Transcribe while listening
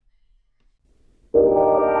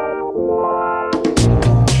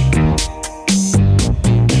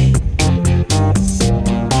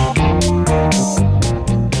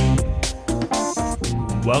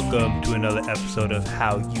welcome to another episode of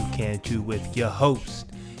How You Can Too with your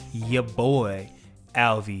host, your boy,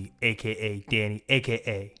 Alvy, aka Danny,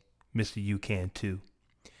 aka Mr. You Can Too.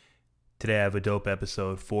 Today I have a dope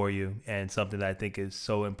episode for you and something that I think is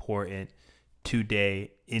so important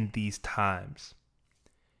today in these times,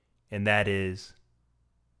 and that is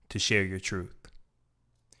to share your truth.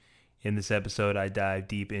 In this episode, I dive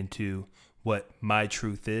deep into what my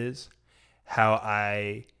truth is, how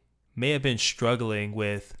I may have been struggling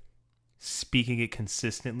with speaking it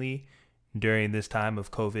consistently during this time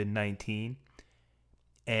of COVID-19,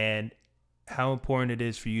 and how important it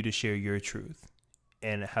is for you to share your truth,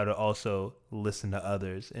 and how to also listen to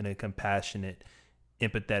others in a compassionate,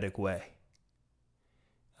 empathetic way.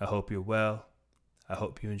 I hope you're well. I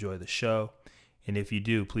hope you enjoy the show. And if you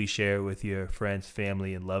do, please share it with your friends,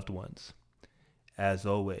 family, and loved ones. As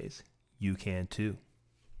always, you can too.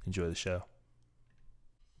 Enjoy the show.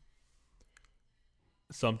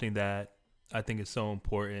 Something that I think is so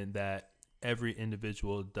important that every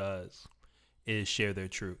individual does is share their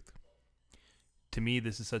truth. To me,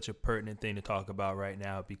 this is such a pertinent thing to talk about right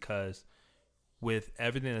now because with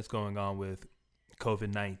everything that's going on with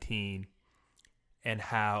COVID-19 and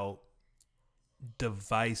how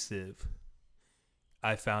divisive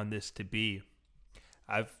I found this to be,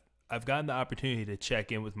 I've gotten the opportunity to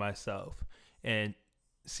check in with myself and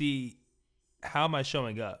see, how am I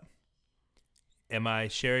showing up? Am I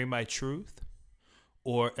sharing my truth,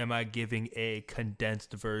 or am I giving a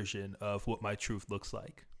condensed version of what my truth looks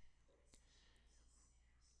like?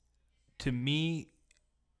 To me,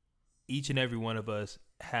 each and every one of us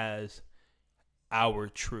has our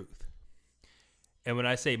truth. And when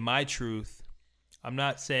I say my truth, I'm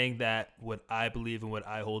not saying that what I believe and what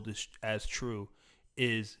I hold as true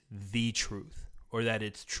is the truth, or that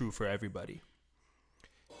it's true for everybody.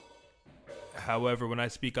 However, when I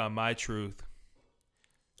speak on my truth,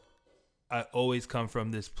 I always come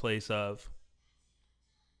from this place of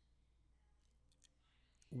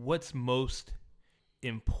what's most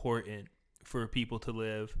important for people to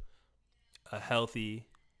live a healthy,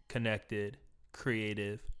 connected,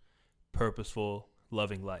 creative, purposeful,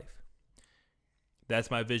 loving life. That's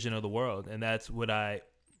my vision of the world, and that's what I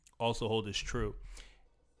also hold as true.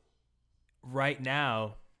 Right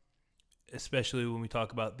now, especially when we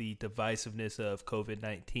talk about the divisiveness of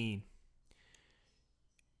COVID-19,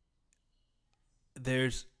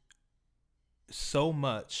 there's so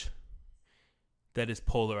much that is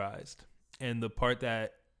polarized. And the part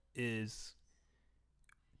that is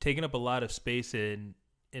taking up a lot of space in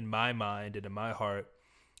my mind and in my heart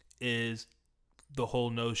is the whole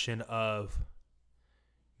notion of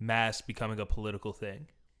masks becoming a political thing.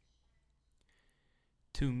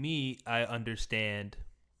 To me, I understand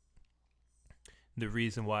the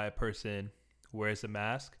reason why a person wears a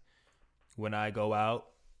mask when I go out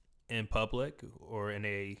in public or in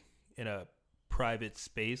a private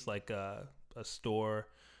space like a store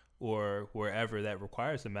or wherever that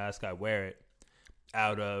requires a mask. I wear it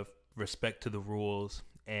out of respect to the rules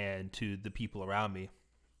and to the people around me.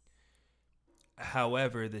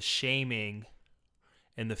 However, the shaming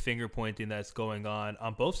and the finger pointing that's going on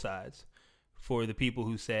both sides, for the people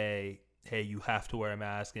who say, hey, you have to wear a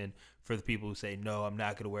mask, and for the people who say, no, I'm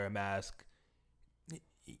not going to wear a mask.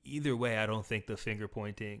 Either way, I don't think the finger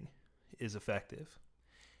pointing is effective.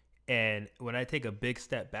 And when I take a big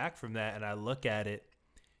step back from that and I look at it,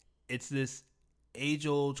 it's this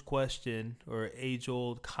age-old question or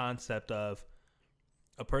age-old concept of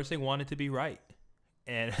a person wanting to be right.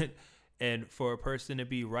 And for a person to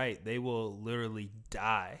be right, they will literally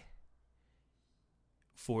die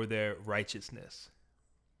for their righteousness.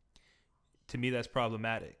 To me, that's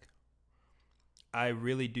problematic. I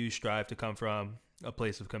really do strive to come from a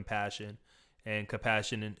place of compassion, and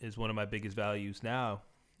compassion is one of my biggest values now,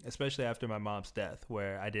 especially after my mom's death,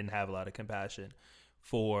 where I didn't have a lot of compassion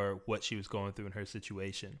for what she was going through in her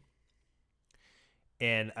situation.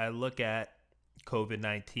 And I look at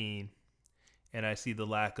COVID-19 and I see the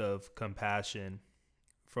lack of compassion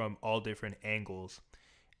from all different angles.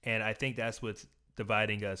 And I think that's what's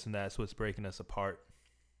dividing us, and that's what's breaking us apart.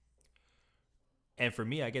 And for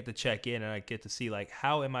me, I get to check in and I get to see, like,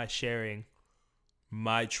 how am I sharing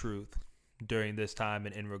my truth during this time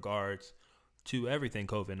and in regards to everything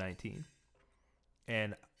COVID-19.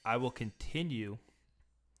 And I will continue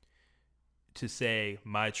to say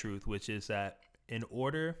my truth, which is that in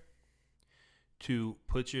order to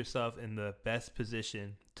put yourself in the best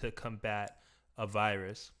position to combat a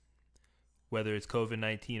virus, whether it's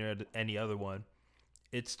COVID-19 or any other one,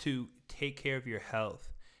 it's to take care of your health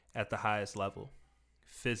at the highest level,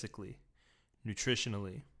 physically,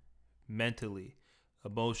 nutritionally, mentally,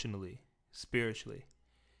 emotionally, spiritually.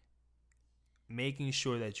 making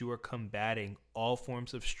sure that you are combating all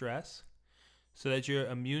forms of stress so that your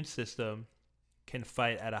immune system can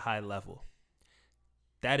fight at a high level.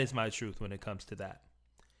 That is my truth when it comes to that.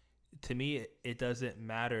 To me, it doesn't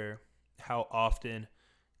matter how often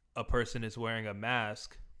a person is wearing a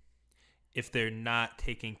mask if they're not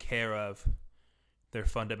taking care of their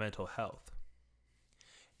fundamental health.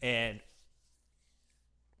 And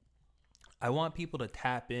I want people to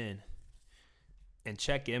tap in and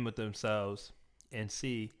check in with themselves and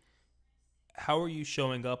see how are you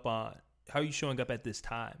showing up at this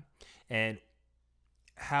time, and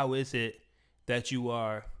how is it that you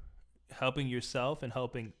are helping yourself and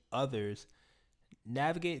helping others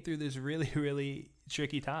navigate through this really, really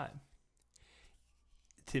tricky time.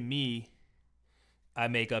 To me, I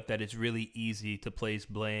make up that it's really easy to place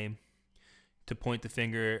blame, to point the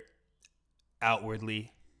finger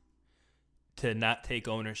outwardly, to not take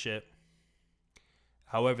ownership.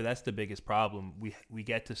 However, that's the biggest problem. We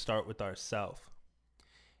get to start with ourselves,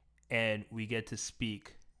 and we get to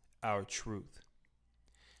speak our truth.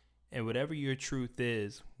 And whatever your truth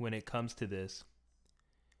is when it comes to this,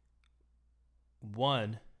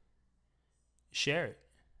 one, share it.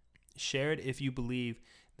 Share it if you believe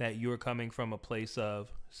that you're coming from a place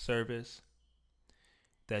of service,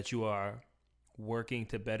 that you are working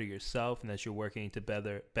to better yourself, and that you're working to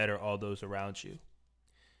better all those around you.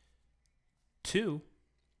 Two,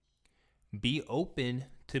 be open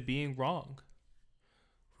to being wrong.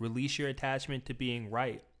 Release your attachment to being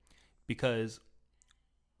right, because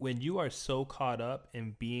when you are so caught up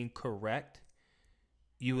in being correct,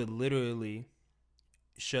 you would literally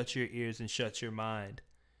shut your ears and shut your mind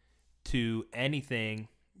to anything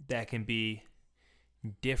that can be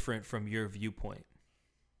different from your viewpoint.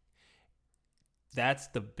 That's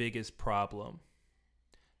the biggest problem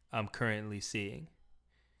I'm currently seeing,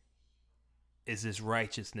 is this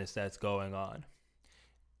righteousness that's going on.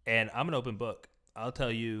 And I'm an open book. I'll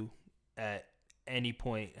tell you at any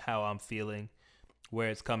point how I'm feeling, where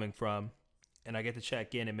it's coming from, and I get to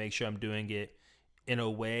check in and make sure I'm doing it in a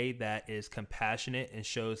way that is compassionate and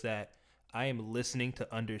shows that I am listening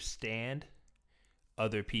to understand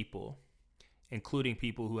other people, including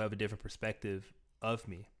people who have a different perspective of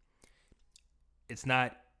me. It's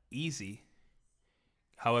not easy.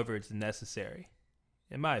 However, it's necessary,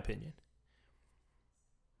 in my opinion.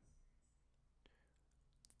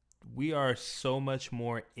 We are so much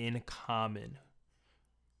more in common,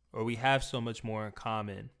 or we have so much more in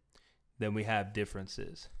common than we have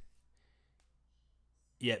differences.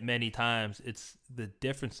 Yet many times it's the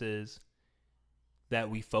differences that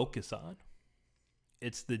we focus on.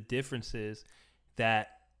 It's the differences that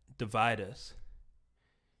divide us.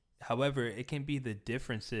 However, it can be the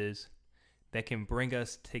differences that can bring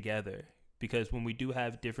us together, because when we do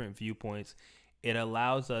have different viewpoints, it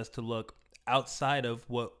allows us to look outside of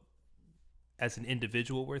what as an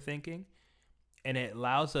individual we're thinking, and it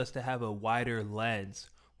allows us to have a wider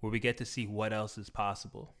lens where we get to see what else is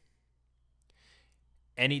possible.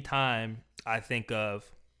 Anytime I think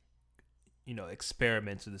of,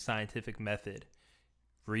 experiments or the scientific method,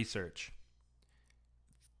 research,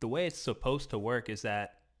 the way it's supposed to work is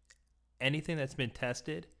that anything that's been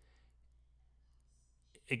tested,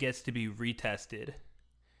 it gets to be retested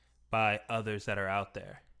by others that are out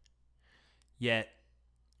there. Yet,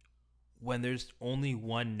 when there's only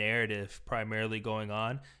one narrative primarily going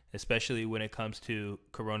on, especially when it comes to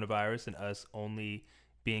coronavirus and us only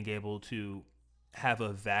being able to have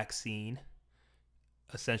a vaccine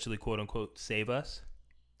essentially, quote unquote, save us,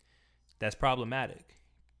 that's problematic,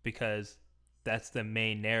 because that's the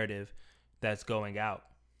main narrative that's going out.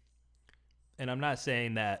 And I'm not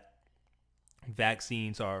saying that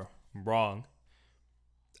vaccines are wrong.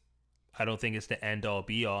 I don't think it's the end all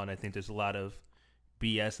be all, and I think there's a lot of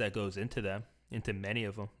BS that goes into them, into many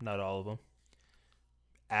of them, not all of them.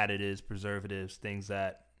 Additives, preservatives, things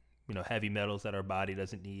that, heavy metals that our body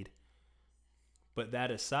doesn't need. But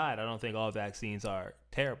that aside, I don't think all vaccines are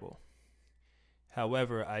terrible.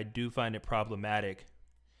 However, I do find it problematic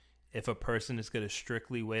if a person is going to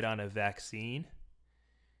strictly wait on a vaccine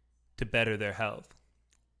to better their health,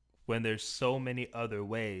 when there's so many other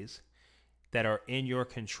ways that are in your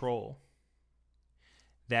control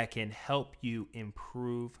that can help you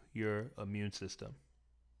improve your immune system.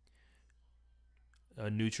 A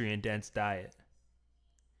nutrient-dense diet,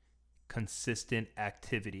 consistent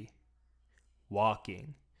activity,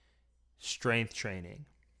 walking, strength training,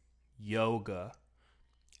 yoga,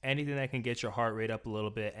 anything that can get your heart rate up a little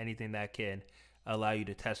bit, anything that can allow you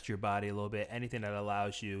to test your body a little bit, anything that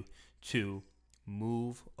allows you to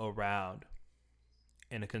move around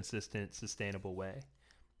in a consistent, sustainable way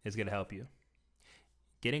is going to help you.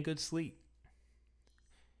 Getting good sleep.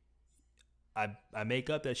 I make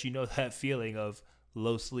up that you know that feeling of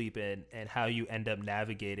low sleep and how you end up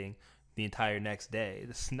navigating the entire next day.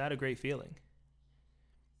 This is not a great feeling.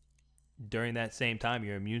 During that same time,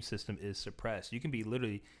 your immune system is suppressed. You can be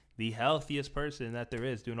literally the healthiest person that there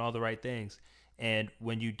is, doing all the right things. And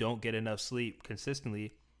when you don't get enough sleep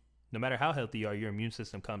consistently, no matter how healthy you are, your immune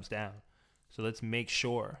system comes down. So let's make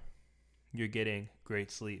sure you're getting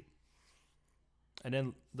great sleep. And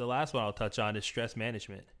then the last one I'll touch on is stress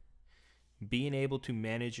management. Being able to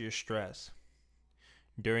manage your stress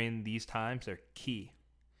during these times are key.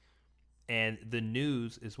 And the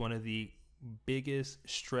news is one of the biggest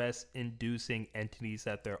stress inducing entities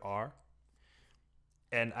that there are.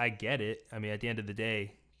 And I get it. I mean, at the end of the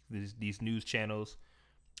day, these news channels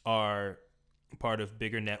are part of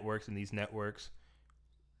bigger networks, and these networks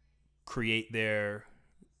create their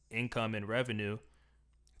income and revenue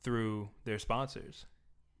through their sponsors.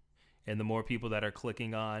 And the more people that are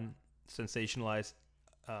clicking on sensationalized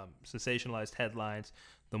headlines,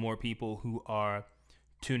 the more people who are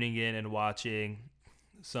tuning in and watching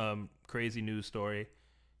some crazy news story,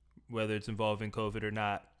 whether it's involving COVID or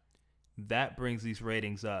not, that brings these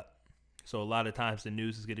ratings up. So a lot of times the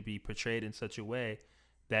news is going to be portrayed in such a way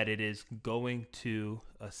that it is going to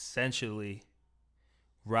essentially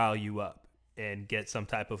rile you up and get some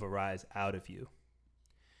type of a rise out of you.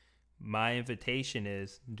 My invitation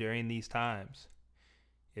is, during these times,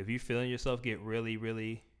 if you're feeling yourself get really,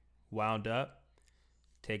 really wound up,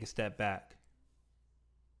 take a step back.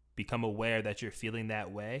 Become aware that you're feeling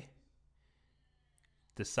that way.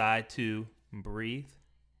 Decide to breathe,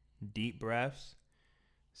 deep breaths,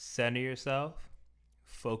 center yourself,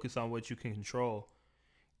 focus on what you can control,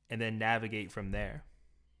 and then navigate from there.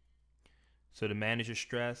 So to manage your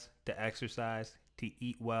stress, to exercise, to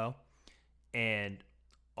eat well, and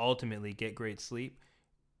ultimately get great sleep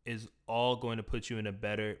is all going to put you in a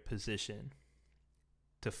better position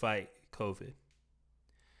to fight COVID.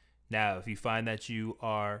 Now, if you find that you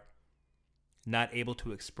are not able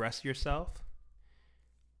to express yourself,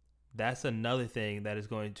 that's another thing that is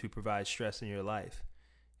going to provide stress in your life.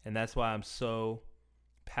 And that's why I'm so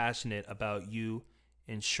passionate about you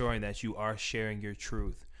ensuring that you are sharing your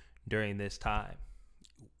truth during this time,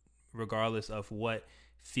 regardless of what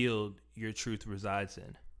field your truth resides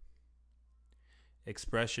in.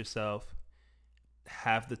 Express yourself,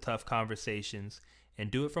 have the tough conversations,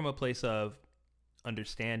 and do it from a place of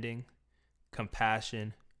understanding,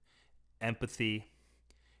 compassion, empathy,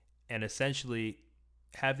 and essentially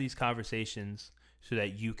have these conversations so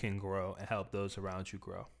that you can grow and help those around you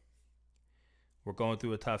grow. We're going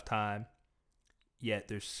through a tough time, yet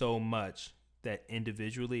there's so much that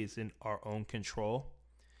individually is in our own control.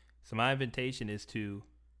 So my invitation is to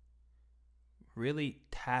really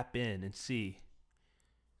tap in and see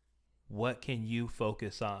what can you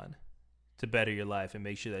focus on to better your life and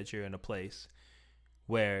make sure that you're in a place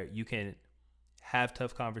where you can have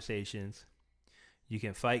tough conversations, you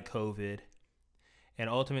can fight COVID, and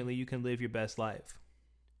ultimately you can live your best life.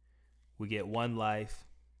 We get one life.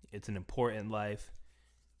 It's an important life.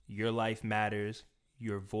 Your life matters.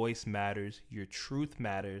 Your voice matters. Your truth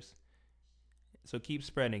matters. So keep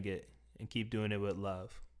spreading it and keep doing it with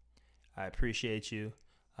love. I appreciate you.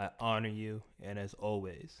 I honor you. And as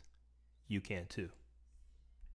always, you can too.